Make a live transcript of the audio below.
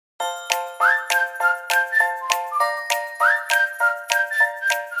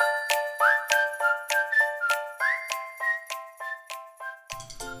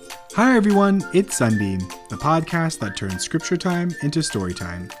Hi everyone, it's Sunbeam, the podcast that turns scripture time into story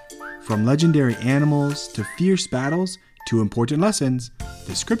time. From legendary animals to fierce battles to important lessons,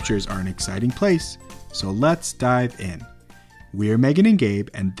 the scriptures are an exciting place, so let's dive in. We're Megan and Gabe,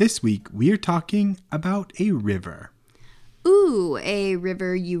 and this week we are talking about a river. Ooh, a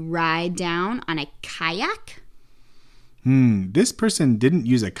river you ride down on a kayak? This person didn't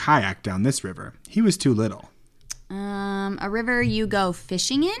use a kayak down this river. He was too little. A river you go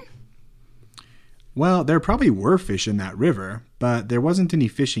fishing in? Well, there probably were fish in that river, but there wasn't any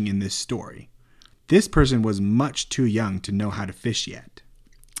fishing in this story. This person was much too young to know how to fish yet.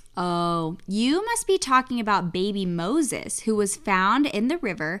 Oh, you must be talking about baby Moses, who was found in the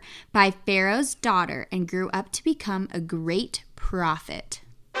river by Pharaoh's daughter and grew up to become a great prophet.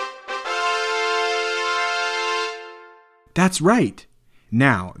 That's right.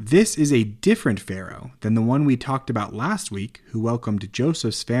 Now, this is a different Pharaoh than the one we talked about last week who welcomed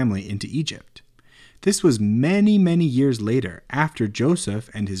Joseph's family into Egypt. This was many, many years later after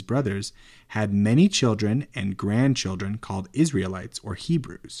Joseph and his brothers had many children and grandchildren called Israelites or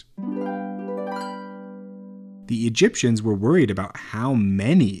Hebrews. The Egyptians were worried about how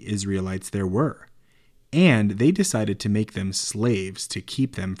many Israelites there were, and they decided to make them slaves to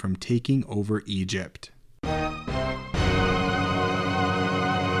keep them from taking over Egypt.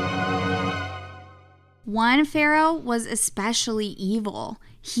 One Pharaoh was especially evil.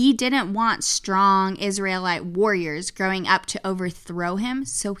 He didn't want strong Israelite warriors growing up to overthrow him,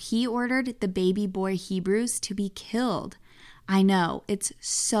 so he ordered the baby boy Hebrews to be killed. I know, it's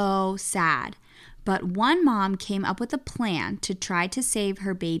so sad. But one mom came up with a plan to try to save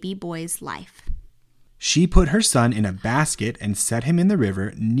her baby boy's life. She put her son in a basket and set him in the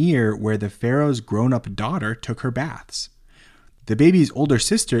river near where the Pharaoh's grown-up daughter took her baths. The baby's older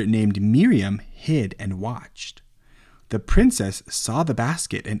sister named Miriam hid and watched. The princess saw the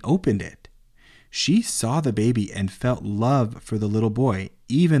basket and opened it. She saw the baby and felt love for the little boy,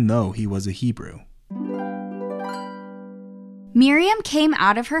 even though he was a Hebrew. Miriam came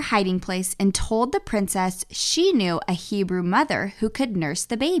out of her hiding place and told the princess she knew a Hebrew mother who could nurse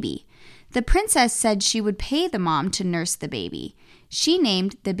the baby. The princess said she would pay the mom to nurse the baby. She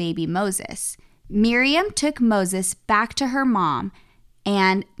named the baby Moses. Miriam took Moses back to her mom,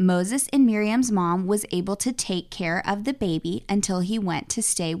 and Moses and Miriam's mom was able to take care of the baby until he went to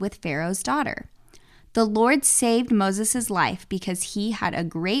stay with Pharaoh's daughter. The Lord saved Moses' life because he had a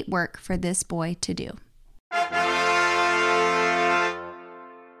great work for this boy to do.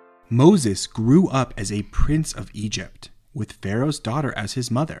 Moses grew up as a prince of Egypt, with Pharaoh's daughter as his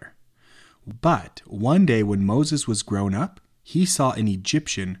mother. But one day when Moses was grown up, he saw an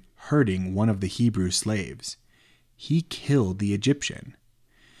Egyptian hurting one of the Hebrew slaves. He killed the Egyptian.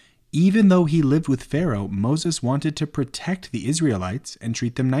 Even though he lived with Pharaoh, Moses wanted to protect the Israelites and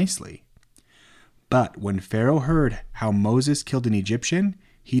treat them nicely. But when Pharaoh heard how Moses killed an Egyptian,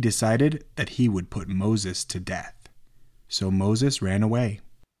 he decided that he would put Moses to death. So Moses ran away.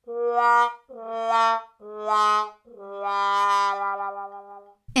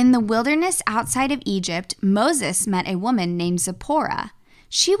 In the wilderness outside of Egypt, Moses met a woman named Zipporah.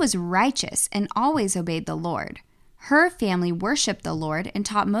 She was righteous and always obeyed the Lord. Her family worshiped the Lord and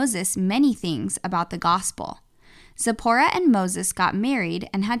taught Moses many things about the gospel. Zipporah and Moses got married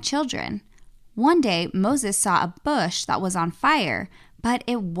and had children. One day, Moses saw a bush that was on fire, but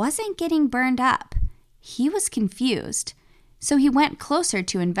it wasn't getting burned up. He was confused, so he went closer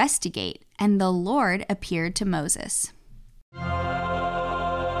to investigate, and the Lord appeared to Moses.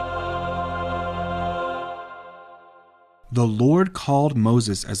 The Lord called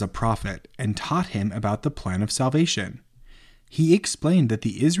Moses as a prophet and taught him about the plan of salvation. He explained that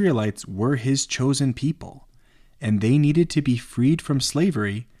the Israelites were his chosen people, and they needed to be freed from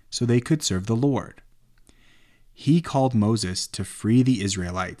slavery so they could serve the Lord. He called Moses to free the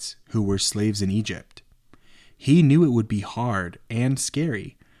Israelites who were slaves in Egypt. He knew it would be hard and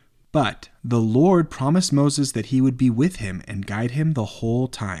scary, but the Lord promised Moses that he would be with him and guide him the whole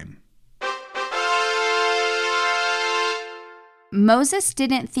time. Moses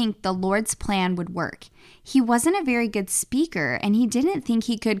didn't think the Lord's plan would work. He wasn't a very good speaker, and he didn't think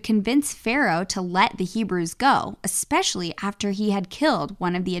he could convince Pharaoh to let the Hebrews go, especially after he had killed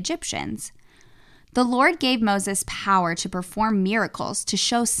one of the Egyptians. The Lord gave Moses power to perform miracles to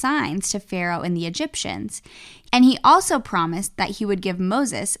show signs to Pharaoh and the Egyptians, and he also promised that he would give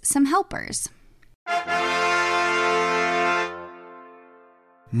Moses some helpers.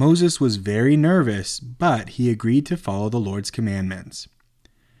 Moses was very nervous, but he agreed to follow the Lord's commandments.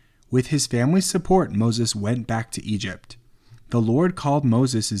 With his family's support, Moses went back to Egypt. The Lord called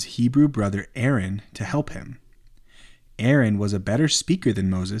Moses' Hebrew brother Aaron to help him. Aaron was a better speaker than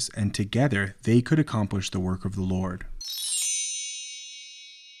Moses, and together they could accomplish the work of the Lord.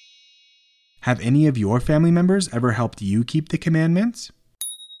 Have any of your family members ever helped you keep the commandments?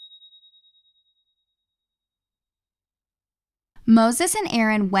 Moses and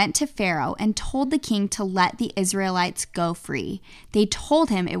Aaron went to Pharaoh and told the king to let the Israelites go free. They told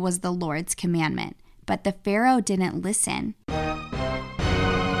him it was the Lord's commandment, but the Pharaoh didn't listen.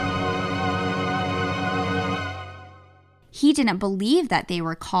 He didn't believe that they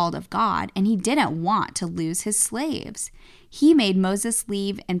were called of God, and he didn't want to lose his slaves. He made Moses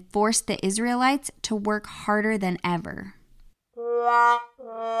leave and forced the Israelites to work harder than ever.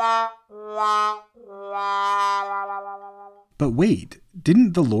 But wait,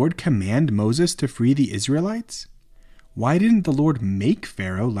 didn't the Lord command Moses to free the Israelites? Why didn't the Lord make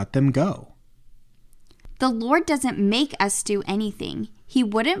Pharaoh let them go? The Lord doesn't make us do anything. He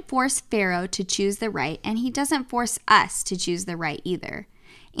wouldn't force Pharaoh to choose the right, and he doesn't force us to choose the right either.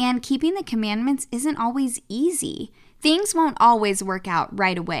 And keeping the commandments isn't always easy. Things won't always work out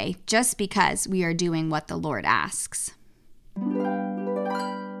right away just because we are doing what the Lord asks.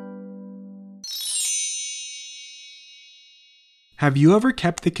 Have you ever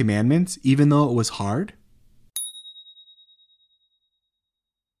kept the commandments even though it was hard?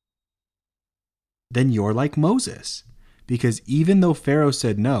 Then you're like Moses, because even though Pharaoh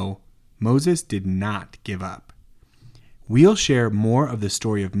said no, Moses did not give up. We'll share more of the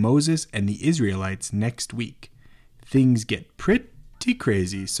story of Moses and the Israelites next week. Things get pretty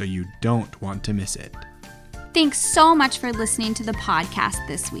crazy, so you don't want to miss it. Thanks so much for listening to the podcast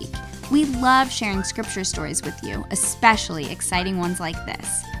this week. We love sharing scripture stories with you, especially exciting ones like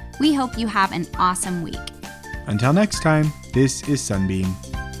this. We hope you have an awesome week. Until next time, this is Sunbeam.